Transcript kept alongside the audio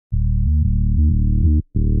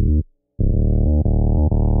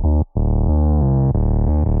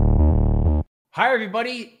Hi,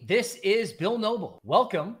 everybody. This is Bill Noble.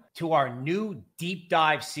 Welcome to our new deep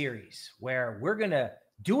dive series where we're going to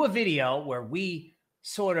do a video where we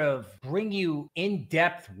sort of bring you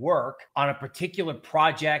in-depth work on a particular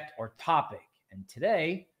project or topic. And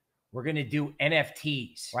today we're going to do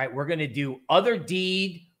NFTs, right? We're going to do Other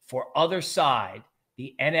Deed for Other Side,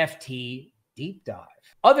 the NFT deep dive.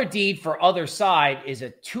 Other Deed for Other Side is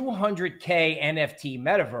a 200K NFT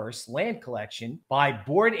metaverse land collection by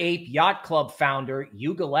Bored Ape Yacht Club founder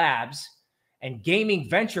Yuga Labs and gaming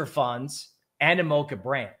venture funds Animoca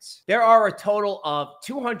Brands. There are a total of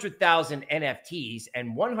 200,000 NFTs,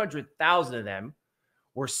 and 100,000 of them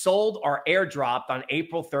were sold or airdropped on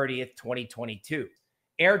April 30th, 2022.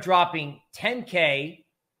 Airdropping 10K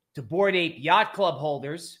to Bored Ape Yacht Club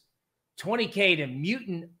holders, 20K to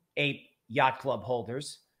Mutant Ape Yacht Club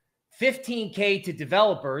holders, 15K to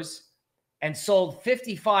developers, and sold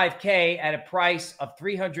 55K at a price of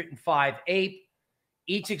 305 ape,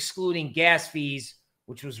 each excluding gas fees,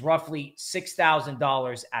 which was roughly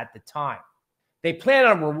 $6,000 at the time. They plan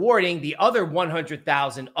on rewarding the other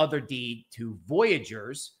 100,000 Other Deed to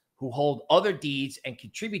Voyagers who hold Other Deeds and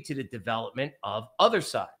contribute to the development of Other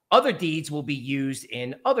Side. Other Deeds will be used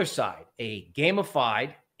in Other Side, a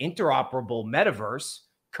gamified, interoperable metaverse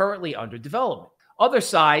currently under development. Other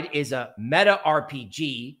Side is a meta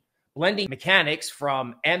RPG blending mechanics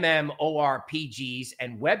from MMORPGs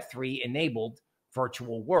and Web3 enabled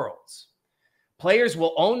virtual worlds. Players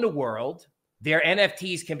will own the world, their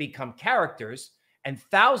NFTs can become characters, and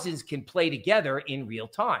thousands can play together in real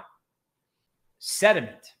time.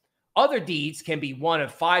 Sediment. Other Deeds can be one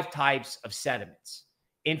of 5 types of sediments: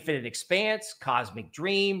 Infinite Expanse, Cosmic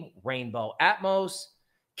Dream, Rainbow Atmos,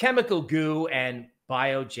 Chemical Goo, and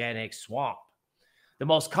Biogenic Swamp. The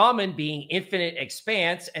most common being Infinite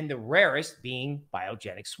Expanse and the rarest being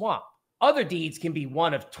Biogenic Swamp. Other Deeds can be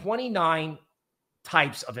one of 29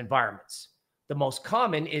 types of environments. The most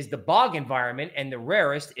common is the Bog environment, and the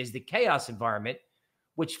rarest is the Chaos environment,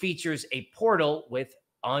 which features a portal with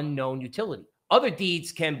unknown utility. Other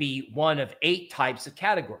Deeds can be one of 8 types of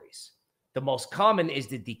categories. The most common is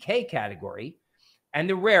the Decay category, and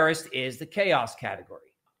the rarest is the Chaos category.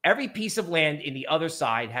 Every piece of land in the Other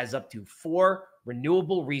Side has up to 4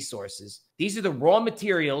 renewable resources. These are the raw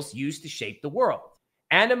materials used to shape the world.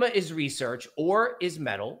 Anima is research, ore is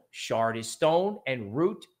metal, shard is stone, and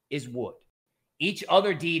root is wood. Each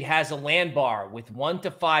Other Deed has a land bar with 1 to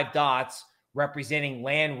 5 dots representing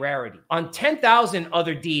land rarity. On 10,000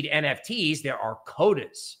 Other Deed NFTs, there are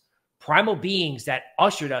codas, primal beings that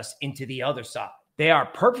ushered us into the Other Side. They are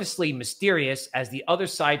purposely mysterious, as the Other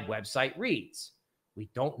Side website reads. We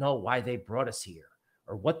don't know why they brought us here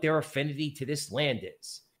or what their affinity to this land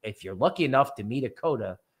is. If you're lucky enough to meet a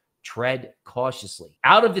coda, tread cautiously.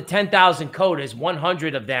 Out of the 10,000 codas,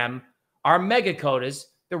 100 of them are mega codas,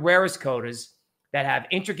 the rarest codas that have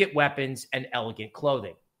intricate weapons and elegant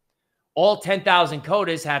clothing. All 10,000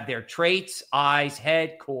 codas have their traits, eyes,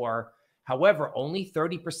 head, core. However, only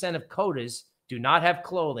 30% of codas do not have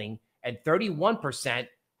clothing, and 31%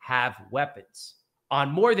 have weapons. On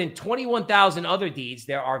more than 21,000 Other Deeds,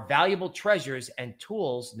 there are valuable treasures and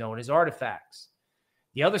tools known as artifacts.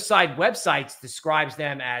 The Other Side websites describes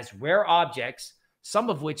them as rare objects, some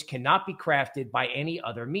of which cannot be crafted by any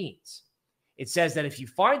other means. It says that if you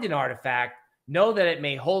find an artifact, know that it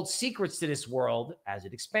may hold secrets to this world as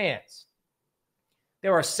it expands.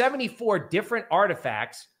 There are 74 different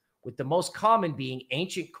artifacts, with the most common being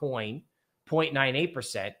Ancient Coin,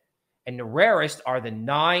 0.98%, and the rarest are the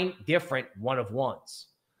 9 different one-of-ones.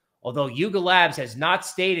 Although Yuga Labs has not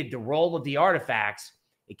stated the role of the artifacts,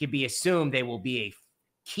 it can be assumed they will be a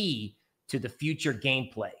key to the future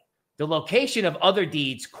gameplay. The location of Other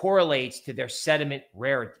Deeds correlates to their sediment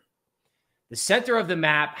rarity. The center of the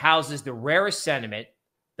map houses the rarest sediment,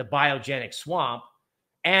 the Biogenic Swamp,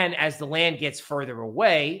 and as the land gets further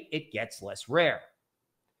away, it gets less rare.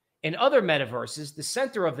 In other metaverses, the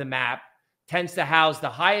center of the map tends to house the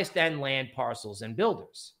highest end land parcels and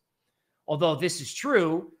builders. Although this is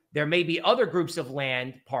true, there may be other groups of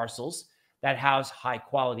land parcels that house high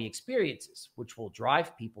quality experiences, which will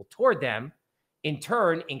drive people toward them, in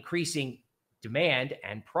turn increasing demand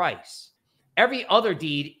and price. Every Other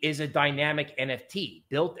Deed is a dynamic NFT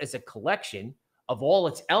built as a collection of all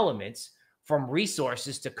its elements, from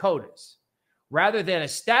resources to codas. Rather than a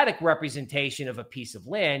static representation of a piece of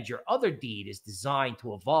land, your Other Deed is designed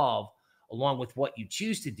to evolve along with what you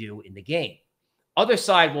choose to do in the game. Other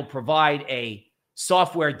Side will provide a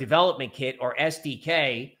software development kit, or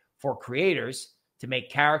SDK, for creators to make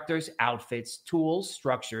characters, outfits, tools,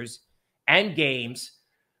 structures, and games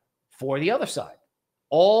for the Other Side.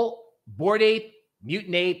 All Bored Ape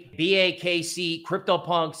Mutant Ape, BAKC,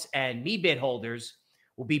 CryptoPunks, and Meebit holders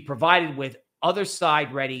will be provided with other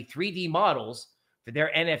side-ready 3D models for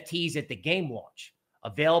their NFTs at the game launch,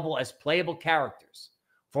 available as playable characters.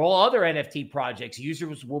 For all other NFT projects,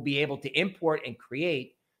 users will be able to import and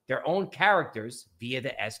create their own characters via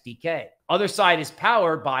the SDK. Otherside is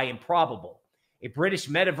powered by Improbable, a British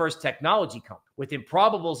metaverse technology company. With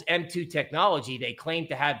Improbable's M2 technology, they claim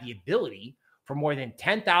to have the ability for more than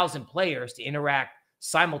 10,000 players to interact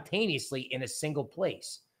simultaneously in a single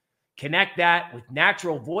place. Connect that with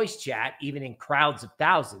natural voice chat, even in crowds of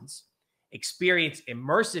thousands, experience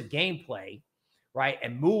immersive gameplay, right,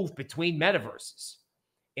 and move between metaverses.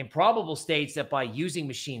 Improbable states that by using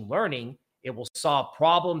machine learning, it will solve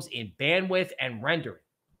problems in bandwidth and rendering.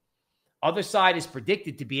 Otherside is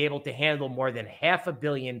predicted to be able to handle more than 500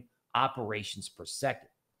 million operations per second.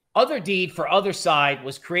 Otherdeed for Otherside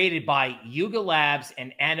was created by Yuga Labs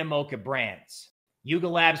and Animoca Brands. Yuga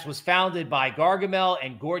Labs was founded by Gargamel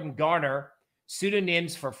and Gordon Garner,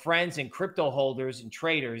 pseudonyms for friends and crypto holders and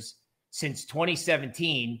traders since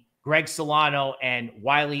 2017, Greg Solano and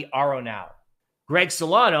Wiley Aronow. Greg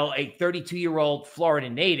Solano, a 32-year-old Florida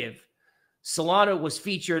native, Solano was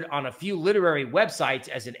featured on a few literary websites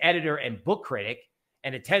as an editor and book critic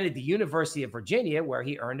and attended the University of Virginia, where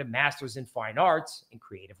he earned a master's in fine arts and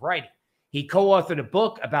creative writing. He co-authored a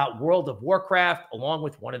book about World of Warcraft along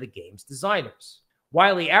with one of the game's designers.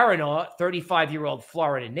 Wiley Aronow, 35-year-old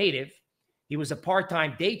Florida native, he was a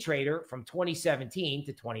part-time day trader from 2017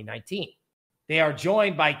 to 2019. They are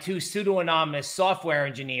joined by two pseudo-anonymous software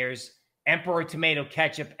engineers, Emperor Tomato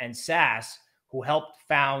Ketchup and Sass, who helped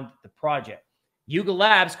found the project. Yuga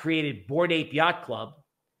Labs created Bored Ape Yacht Club,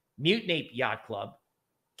 Mutant Ape Yacht Club,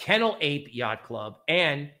 Kennel Ape Yacht Club,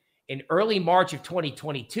 and in early March of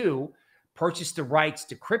 2022, purchased the rights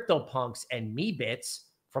to CryptoPunks and Meebits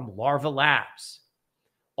from Larva Labs.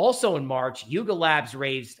 Also in March, Yuga Labs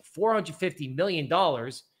raised $450 million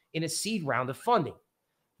in a seed round of funding,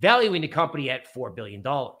 valuing the company at $4 billion.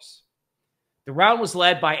 The round was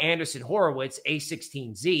led by Anderson Horowitz,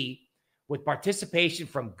 A16Z, with participation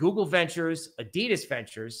from Google Ventures, Adidas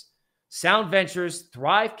Ventures, Sound Ventures,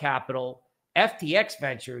 Thrive Capital, FTX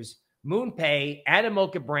Ventures, MoonPay,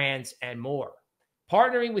 Animoca Brands, and more.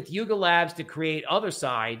 Partnering with Yuga Labs to create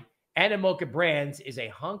Otherside, Animoca Brands is a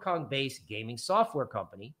Hong Kong-based gaming software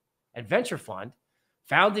company and venture fund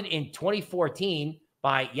founded in 2014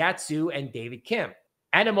 by Yatsu and David Kim.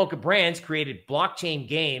 Animoca Brands created blockchain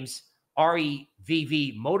games,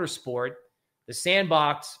 REVV Motorsport, The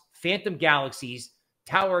Sandbox, Phantom Galaxies,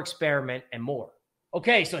 Tower Experiment, and more.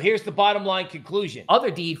 Okay, so here's the bottom line conclusion.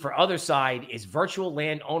 Otherdeed for Otherside is virtual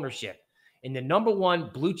land ownership in the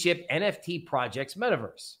 #1 blue chip NFT project's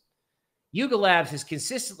metaverse. Yuga Labs has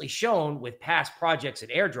consistently shown with past projects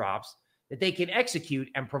and airdrops that they can execute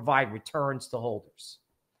and provide returns to holders.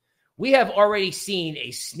 We have already seen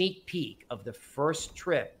a sneak peek of the first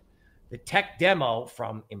trip, the tech demo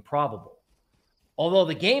from Improbable. Although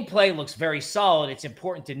the gameplay looks very solid, it's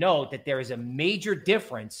important to note that there is a major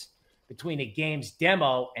difference between a game's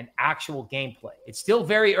demo and actual gameplay. It's still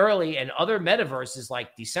very early, and other metaverses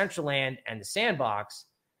like Decentraland and the Sandbox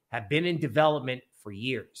have been in development for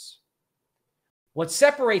years. What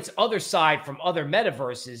separates Otherside from other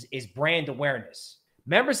metaverses is brand awareness.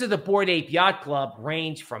 Members of the Bored Ape Yacht Club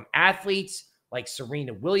range from athletes like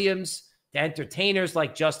Serena Williams to entertainers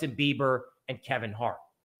like Justin Bieber and Kevin Hart.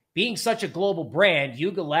 Being such a global brand,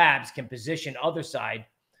 Yuga Labs can position Otherside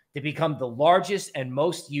to become the largest and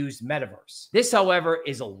most used metaverse. This, however,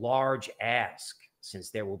 is a large ask. Since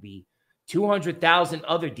there will be 200,000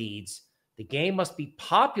 Otherdeeds, the game must be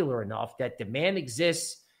popular enough that demand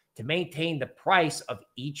exists to maintain the price of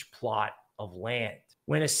each plot of land.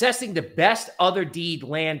 When assessing the best Otherdeed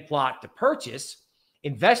land plot to purchase,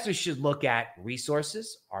 investors should look at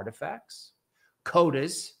resources, artifacts,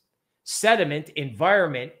 codas, sediment,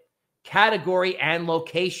 environment, category, and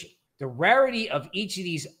location. The rarity of each of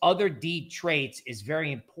these Otherdeed traits is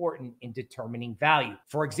very important in determining value.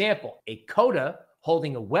 For example, a coda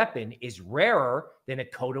holding a weapon is rarer than a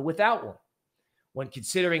coda without one. When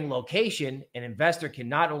considering location, an investor can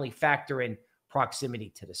not only factor in proximity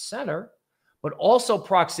to the center, but also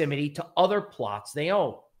proximity to other plots they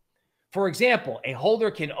own. For example, a holder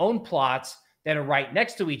can own plots that are right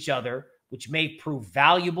next to each other, which may prove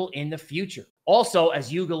valuable in the future. Also,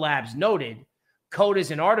 as Yuga Labs noted,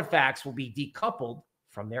 codas and artifacts will be decoupled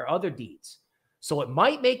from their Otherdeeds. So it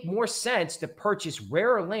might make more sense to purchase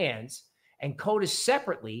rarer lands and codas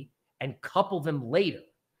separately and couple them later,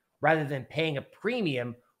 rather than paying a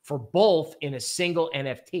premium for both in a single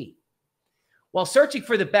NFT. While searching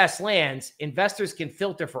for the best lands, investors can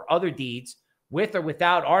filter for Otherdeeds with or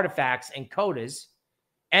without artifacts and codas,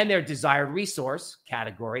 and their desired resource,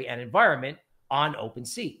 category, and environment on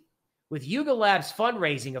OpenSea. With Yuga Labs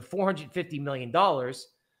fundraising of $450 million,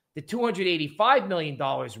 the $285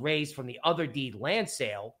 million raised from the Other Deed land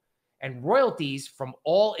sale, and royalties from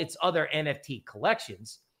all its other NFT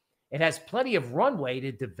collections, it has plenty of runway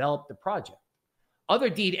to develop the project. Other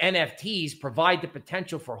Deed NFTs provide the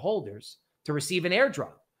potential for holders to receive an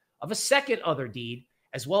airdrop of a second Other Deed,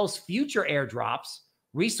 as well as future airdrops,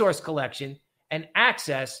 resource collection, and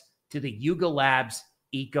access to the Yuga Labs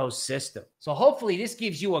ecosystem. So hopefully this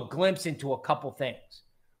gives you a glimpse into a couple things.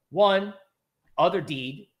 One, Other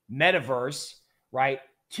Deed, metaverse, right?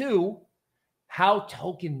 Two, how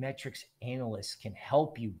token metrics analysts can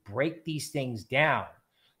help you break these things down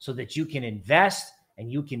so that you can invest and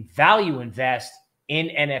you can value invest in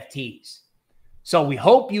NFTs. So we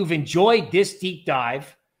hope you've enjoyed this deep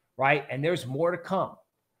dive, right? And there's more to come,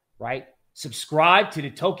 right? Subscribe to the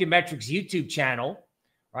Token Metrics YouTube channel,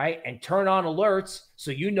 right? And turn on alerts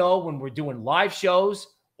so you know when we're doing live shows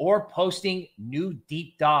or posting new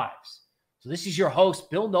deep dives. So this is your host,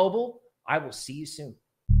 Bill Noble. I will see you soon.